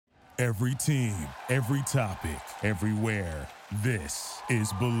Every team, every topic, everywhere. This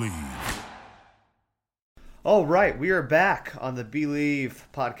is Believe. All right, we are back on the Believe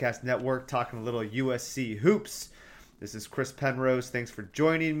Podcast Network talking a little USC hoops. This is Chris Penrose. Thanks for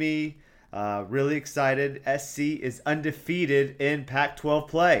joining me. Really excited. SC is undefeated in Pac-12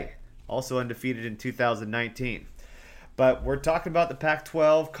 play. Also undefeated in 2019. But we're talking about the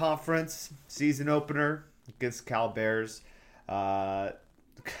Pac-12 conference season opener against Cal Bears. A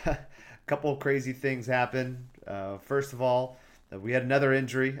couple of crazy things happened. First of all, we had another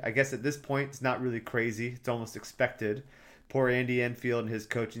injury. I guess at this point, it's not really crazy. It's almost expected. Poor Andy Enfield and his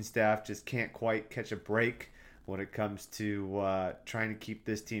coaching staff just can't quite catch a break when it comes to trying to keep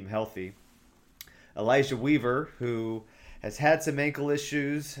this team healthy. Elijah Weaver, who has had some ankle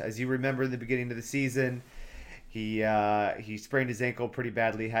issues, as you remember in the beginning of the season, he sprained his ankle pretty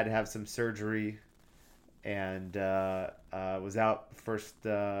badly, had to have some surgery, and was out first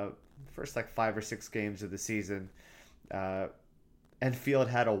like 5 or 6 games of the season. Enfield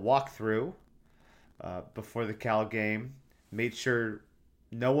had a walkthrough before the Cal game, made sure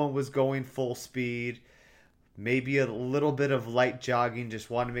no one was going full speed, maybe a little bit of light jogging, just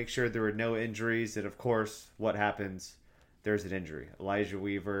wanted to make sure there were no injuries. And of course, what happens? There's an injury. Elijah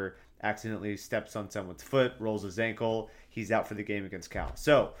Weaver accidentally steps on someone's foot, rolls his ankle. He's out for the game against Cal.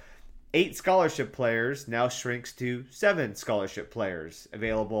 So 8 scholarship players now shrinks to 7 scholarship players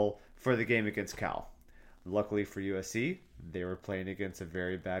available for the game against Cal. Luckily for USC, they were playing against a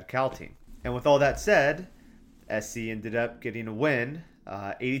very bad Cal team. And with all that said, SC ended up getting a win,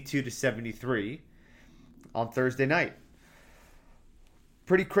 82-73 on Thursday night.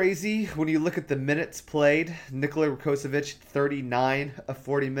 Pretty crazy when you look at the minutes played. Nikola Vukocevic, 39 of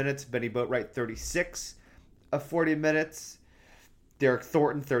 40 minutes. Benny Boatwright, 36 of 40 minutes. Derek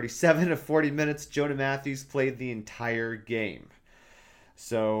Thornton, 37 of 40 minutes. Jonah Matthews played the entire game.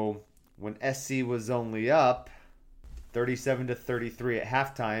 So when SC was only up 37-33 at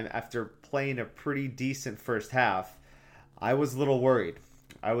halftime after playing a pretty decent first half, I was a little worried.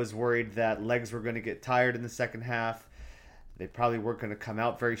 I was worried that legs were going to get tired in the second half. They probably weren't going to come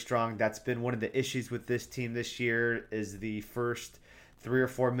out very strong. That's been one of the issues with this team this year, is the first 3 or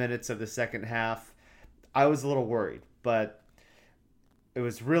 4 minutes of the second half. I was a little worried, but it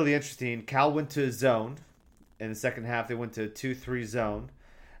was really interesting. Cal went to a zone. In the second half, they went to a 2-3 zone.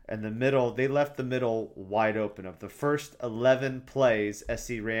 And they left the middle wide open. Of the first 11 plays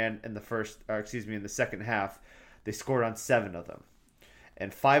SC ran in the second half, they scored on 7 of them.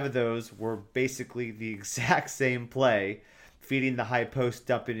 And 5 of those were basically the exact same play, feeding the high post,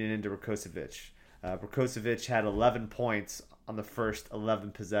 dumping it into Vukocevic. Vukocevic had 11 points on the first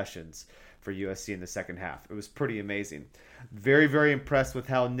 11 possessions for USC in the second half. It was pretty amazing. Very, very impressed with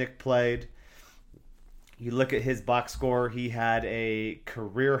how Nick played. You look at his box score, he had a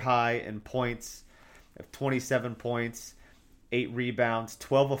career high in points of 27 points, 8 rebounds,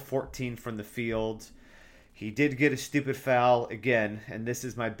 12 of 14 from the field. He did get a stupid foul again, and this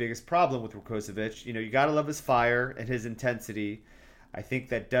is my biggest problem with Vukocevic. You got to love his fire and his intensity. I think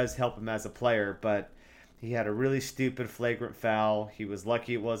that does help him as a player, but he had a really stupid flagrant foul. He was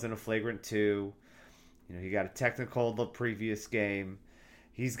lucky it wasn't a flagrant 2. He got a technical the previous game.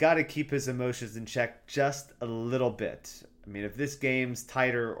 He's got to keep his emotions in check just a little bit. I mean, if this game's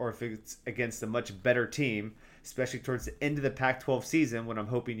tighter or if it's against a much better team, especially towards the end of the Pac-12 season when I'm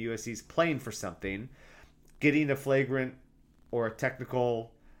hoping USC's playing for something, getting a flagrant or a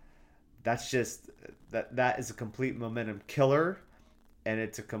technical, that is a complete momentum killer, and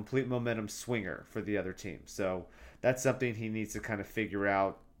it's a complete momentum swinger for the other team. So that's something he needs to kind of figure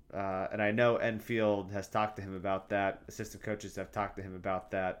out. And I know Enfield has talked to him about that. Assistant coaches have talked to him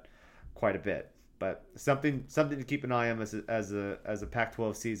about that quite a bit. But something to keep an eye on as a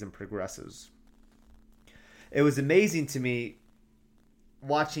Pac-12 season progresses. It was amazing to me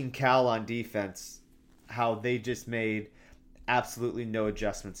watching Cal on defense, how they just made absolutely no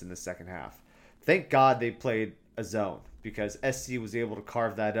adjustments in the second half. Thank God they played a zone, because SC was able to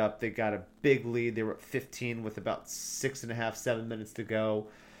carve that up. They got a big lead. They were at 15 with about 6.5, 7 minutes to go.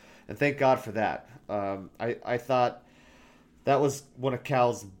 And thank God for that. I thought that was one of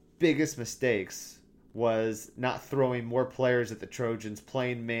Cal's biggest mistakes, was not throwing more players at the Trojans,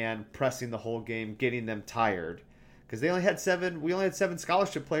 playing man, pressing the whole game, getting them tired. Because we only had 7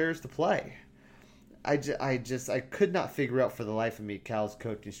 scholarship players to play. I could not figure out for the life of me Cal's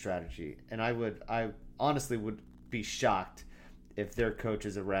coaching strategy. And I honestly would be shocked if their coach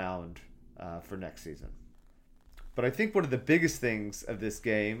is around for next season. But I think one of the biggest things of this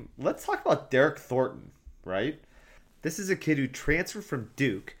game, let's talk about Derek Thornton, right? This is a kid who transferred from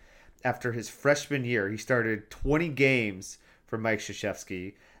Duke after his freshman year. He started 20 games for Mike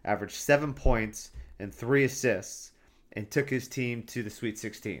Krzyzewski, averaged 7 points and 3 assists, and took his team to the Sweet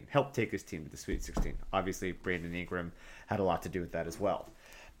 16. Helped take his team to the Sweet 16. Obviously, Brandon Ingram had a lot to do with that as well.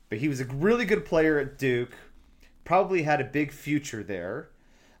 But he was a really good player at Duke. Probably had a big future there.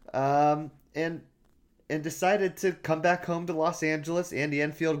 And decided to come back home to Los Angeles. Andy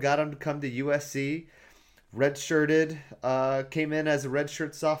Enfield got him to come to USC. Redshirted. Came in as a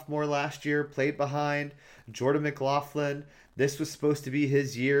redshirt sophomore last year. Played behind Jordan McLaughlin. This was supposed to be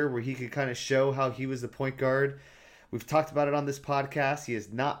his year where he could kind of show how he was the point guard. We've talked about it on this podcast. He has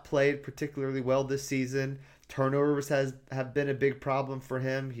not played particularly well this season. Turnovers have been a big problem for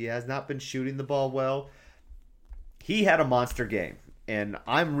him. He has not been shooting the ball well. He had a monster game, and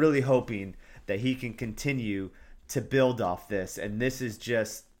I'm really hoping that he can continue to build off this, and this is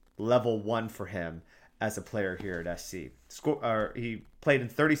just level 1 for him as a player here at SC. He played in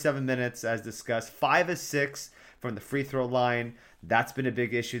 37 minutes, as discussed, 5 of 6 from the free throw line. That's been a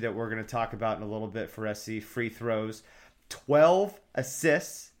big issue that we're going to talk about in a little bit for SC. Free throws. 12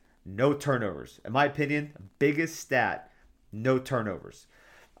 assists, no turnovers. In my opinion, biggest stat, no turnovers.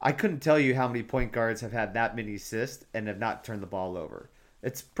 I couldn't tell you how many point guards have had that many assists and have not turned the ball over.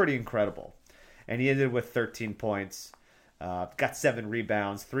 It's pretty incredible. And he ended with 13 points, got 7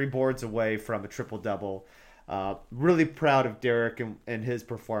 rebounds, 3 boards away from a triple-double. Really proud of Derek and his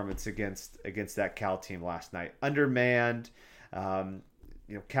performance against that Cal team last night. Undermanned.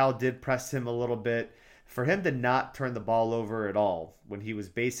 Cal did press him a little bit. For him to not turn the ball over at all when he was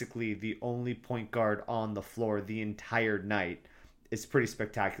basically the only point guard on the floor the entire night is pretty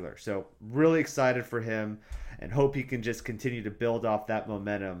spectacular. So really excited for him and hope he can just continue to build off that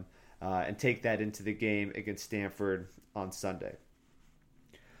momentum and take that into the game against Stanford on Sunday.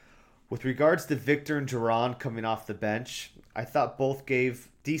 With regards to Victor and Jaron coming off the bench, I thought both gave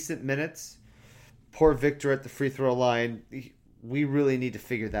decent minutes. Poor Victor at the free throw line. We really need to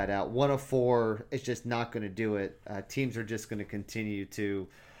figure that out. 1 of 4 is just not going to do it. Teams are just going to continue to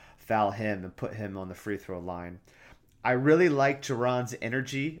foul him and put him on the free throw line. I really liked Jaron's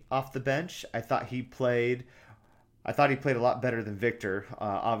energy off the bench. I thought he played a lot better than Victor.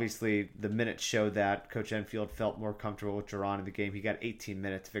 Obviously, the minutes showed that. Coach Enfield felt more comfortable with Jaron in the game. He got 18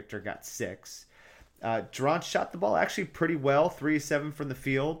 minutes. Victor got 6. Jaron shot the ball actually pretty well, 3 of 7 from the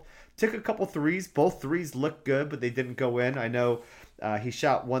field. Took a couple threes. Both threes looked good, but they didn't go in. I know he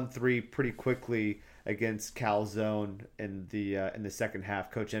shot 1 3 pretty quickly against Calzone in the second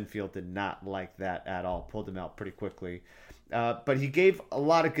half. Coach Enfield did not like that at all. Pulled him out pretty quickly. But he gave a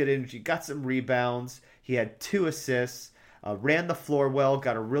lot of good energy. Got some rebounds. He had 2 assists. Ran the floor well.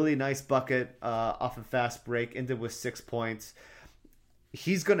 Got a really nice bucket off a fast break. Ended with 6 points.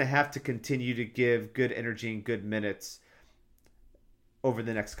 He's going to have to continue to give good energy and good minutes over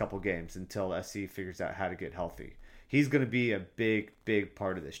the next couple games until SC figures out how to get healthy. He's going to be a big, big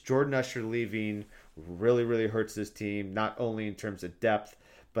part of this. Jordan Usher leaving really, really hurts this team, not only in terms of depth,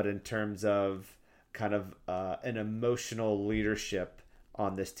 but in terms of kind of an emotional leadership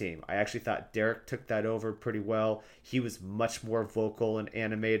on this team. I actually thought Derek took that over pretty well. He was much more vocal and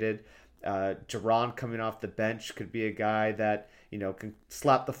animated. Jaron coming off the bench could be a guy that, can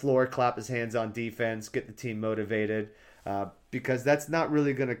slap the floor, clap his hands on defense, get the team motivated, because that's not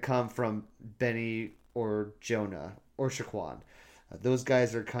really going to come from Benny or Jonah or Shaquan. Those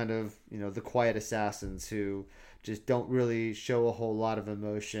guys are kind of, the quiet assassins who just don't really show a whole lot of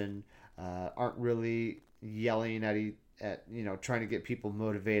emotion, aren't really yelling at trying to get people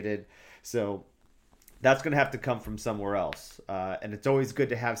motivated. So that's going to have to come from somewhere else. And it's always good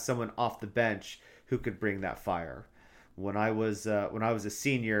to have someone off the bench who could bring that fire. When I was a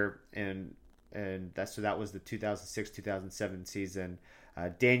senior and that was the 2006-2007 season,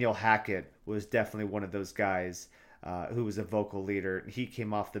 Daniel Hackett was definitely one of those guys who was a vocal leader. He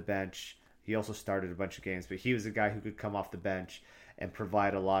came off the bench. He also started a bunch of games, but he was a guy who could come off the bench and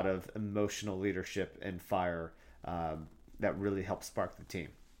provide a lot of emotional leadership and fire that really helped spark the team.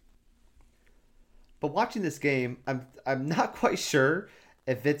 But watching this game, I'm not quite sure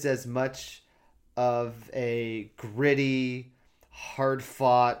if it's as much of a gritty,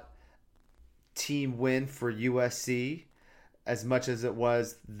 hard-fought team win for USC as much as it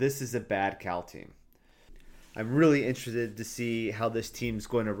was, this is a bad Cal team. I'm really interested to see how this team's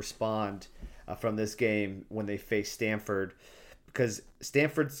going to respond from this game when they face Stanford, because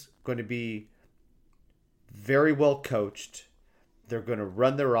Stanford's going to be very well coached. They're going to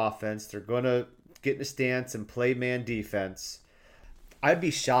run their offense. They're going to get in a stance and play man defense. I'd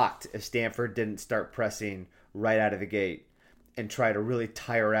be shocked if Stanford didn't start pressing right out of the gate and try to really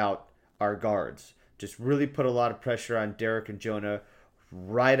tire out our guards. Just really put a lot of pressure on Derek and Jonah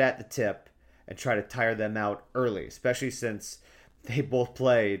right at the tip and try to tire them out early, especially since they both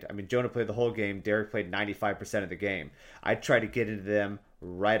played. I mean, Jonah played the whole game. Derek played 95% of the game. I'd try to get into them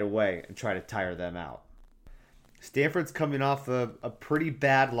right away and try to tire them out. Stanford's coming off a pretty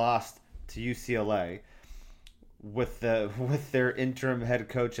bad loss to UCLA with their interim head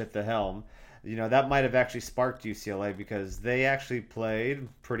coach at the helm. You know, that might have actually sparked UCLA because they actually played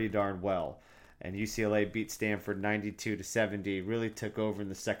pretty darn well. And UCLA beat Stanford 92-70, really took over in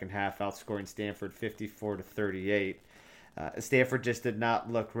the second half, outscoring Stanford 54-38. Stanford just did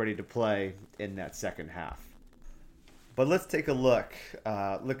not look ready to play in that second half. But let's take a look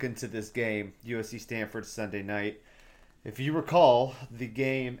into this game, USC-Stanford Sunday night. If you recall, the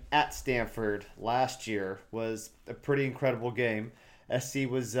game at Stanford last year was a pretty incredible game. SC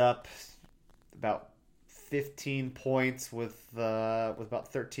was up about 15 points with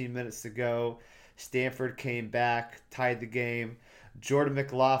about 13 minutes to go. Stanford came back, tied the game. Jordan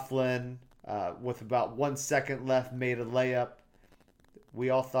McLaughlin, with about 1 second left, made a layup.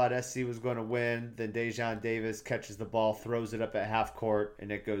 We all thought SC was going to win. Then Dejan Davis catches the ball, throws it up at half court,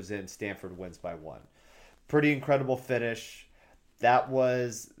 and it goes in. Stanford wins by 1. Pretty incredible finish. That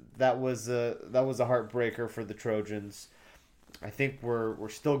was a heartbreaker for the Trojans. I think we're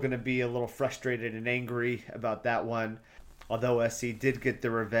still going to be a little frustrated and angry about that one. Although SC did get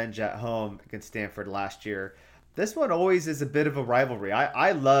the revenge at home against Stanford last year. This one always is a bit of a rivalry.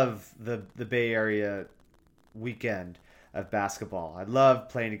 I love the Bay Area weekend of basketball. I love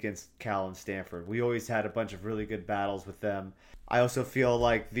playing against Cal and Stanford. We always had a bunch of really good battles with them. I also feel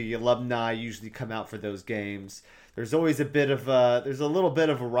like the alumni usually come out for those games. There's always a little bit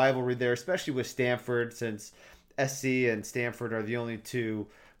of a rivalry there, especially with Stanford, since SC and Stanford are the only two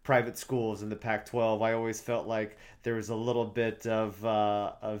private schools in the Pac-12. I always felt like there was a little bit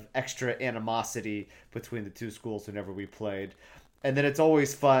of extra animosity between the two schools whenever we played. And then it's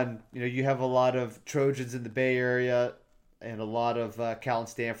always fun. You know, you have a lot of Trojans in the Bay Area and a lot of Cal and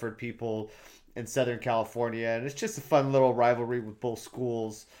Stanford people in Southern California, and it's just a fun little rivalry with both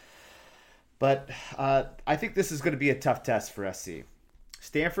schools. But I think this is going to be a tough test for SC.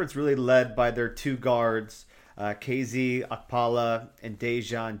 Stanford's really led by their two guards, KZ Akpala and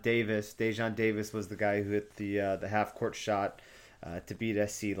Dejan Davis. Dejan Davis was the guy who hit the half-court shot to beat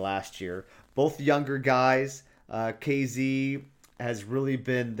SC last year. Both younger guys. KZ has really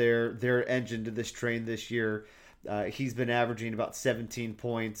been their engine to this train this year. He's been averaging about 17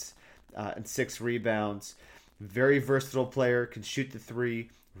 points and 6 rebounds. Very versatile player, can shoot the three,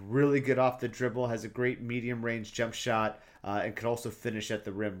 really good off the dribble, has a great medium-range jump shot, and can also finish at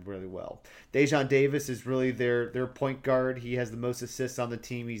the rim really well. Dejan Davis is really their point guard. He has the most assists on the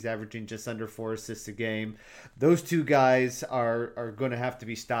team. He's averaging just under 4 assists a game. Those two guys are going to have to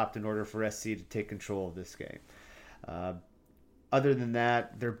be stopped in order for SC to take control of this game. Other than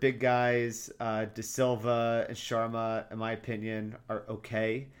that, their big guys, De Silva and Sharma, in my opinion, are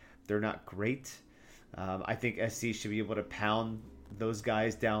okay. They're not great. I think SC should be able to pound those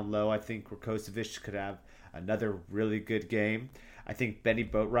guys down low. I think Rakocevic could have another really good game. I think Benny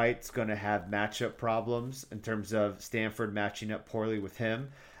Boatwright's going to have matchup problems in terms of Stanford matching up poorly with him.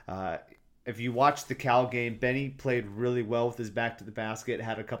 If you watch the Cal game, Benny played really well with his back to the basket,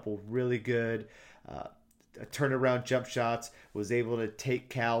 had a couple really good turnaround jump shots, was able to take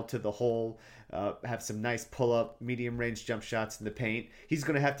Cal to the hole, have some nice pull-up, medium-range jump shots in the paint. He's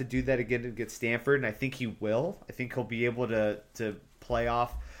going to have to do that again against Stanford, and I think he will. I think he'll be able to play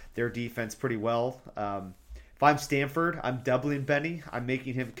off their defense pretty well. If I'm Stanford, I'm doubling Benny. I'm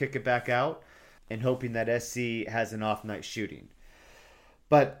making him kick it back out and hoping that SC has an off night shooting.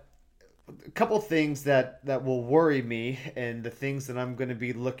 But a couple things that will worry me and the things that I'm going to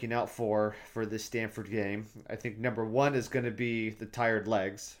be looking out for this Stanford game. I think number one is going to be the tired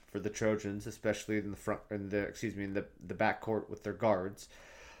legs for the Trojans, especially in the backcourt with their guards.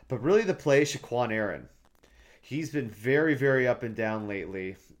 But really the play Shaquan Aaron. He's been very, very up and down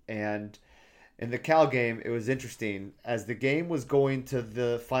lately. And in the Cal game, it was interesting. As the game was going to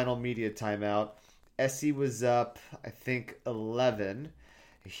the final media timeout, SC was up, I think, 11.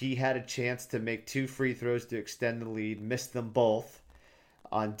 He had a chance to make 2 free throws to extend the lead, missed them both.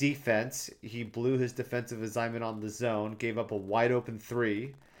 On defense, he blew his defensive assignment on the zone, gave up a wide open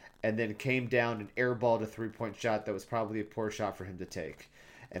 3, and then came down and airballed a 3-point shot that was probably a poor shot for him to take.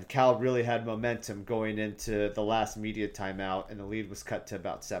 And Cal really had momentum going into the last media timeout, and the lead was cut to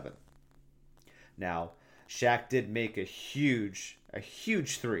about 7. Now, Shaq did make a huge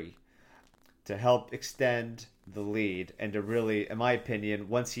 3 to help extend the lead and to really, in my opinion,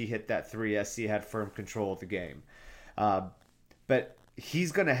 once he hit that 3, SC had firm control of the game. But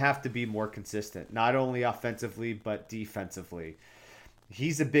he's going to have to be more consistent, not only offensively but defensively.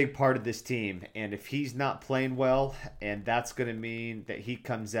 he's a big part of this team. And if he's not playing well, and that's going to mean that he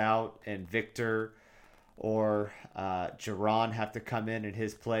comes out and Victor or Jaron have to come in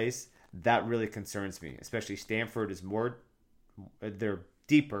his place, that really concerns me. Especially Stanford is they're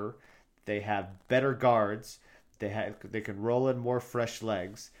deeper. They have better guards. They can roll in more fresh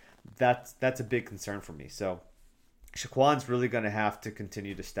legs. That's a big concern for me. So Shaquan's really going to have to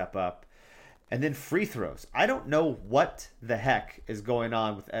continue to step up. And then free throws. I don't know what the heck is going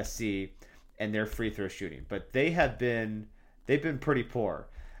on with SC and their free throw shooting, but they've been pretty poor.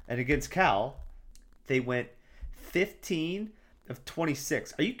 And against Cal, they went 15 of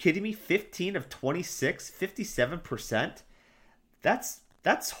 26. Are you kidding me? 15 of 26, 57%?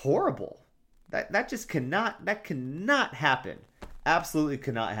 That's horrible. That just cannot happen. Absolutely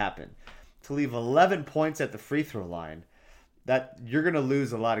cannot happen. To leave 11 points at the free throw line, that you're going to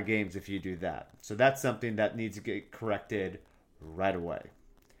lose a lot of games if you do that. So that's something that needs to get corrected right away.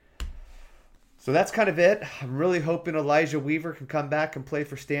 So that's kind of it. I'm really hoping Elijah Weaver can come back and play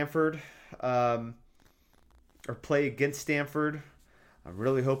for Stanford, or play against Stanford. I'm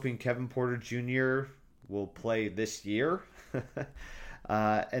really hoping Kevin Porter Jr. will play this year.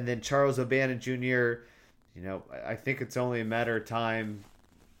 And then Charles O'Bannon Jr., I think it's only a matter of time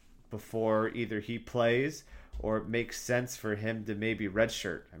before either he plays or it makes sense for him to maybe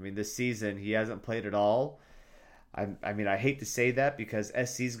redshirt. I mean, this season he hasn't played at all. I hate to say that because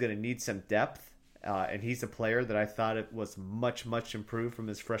SC is going to need some depth, and he's a player that I thought it was much, much improved from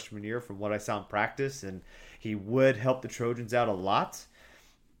his freshman year from what I saw in practice, and he would help the Trojans out a lot.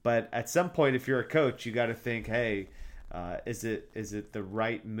 But at some point, if you're a coach, you got to think, hey, is it the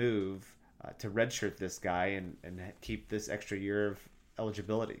right move to redshirt this guy and keep this extra year of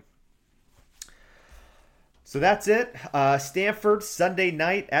eligibility? So that's it. Stanford, Sunday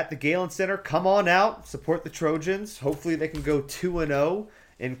night at the Galen Center. Come on out. Support the Trojans. Hopefully they can go 2-0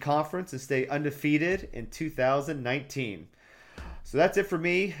 in conference and stay undefeated in 2019. So that's it for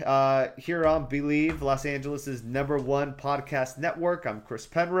me here on Believe, Los Angeles' #1 podcast network. I'm Chris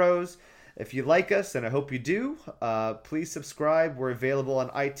Penrose. If you like us, and I hope you do, please subscribe. We're available on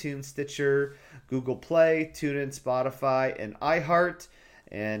iTunes, Stitcher, Google Play, TuneIn, Spotify, and iHeart.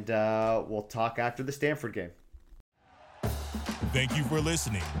 And we'll talk after the Stanford game. Thank you for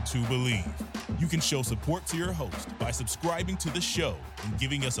listening to Believe. You can show support to your host by subscribing to the show and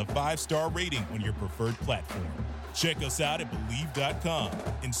giving us a 5-star rating on your preferred platform. Check us out at Believe.com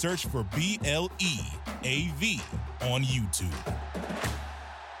and search for BLEAV on YouTube.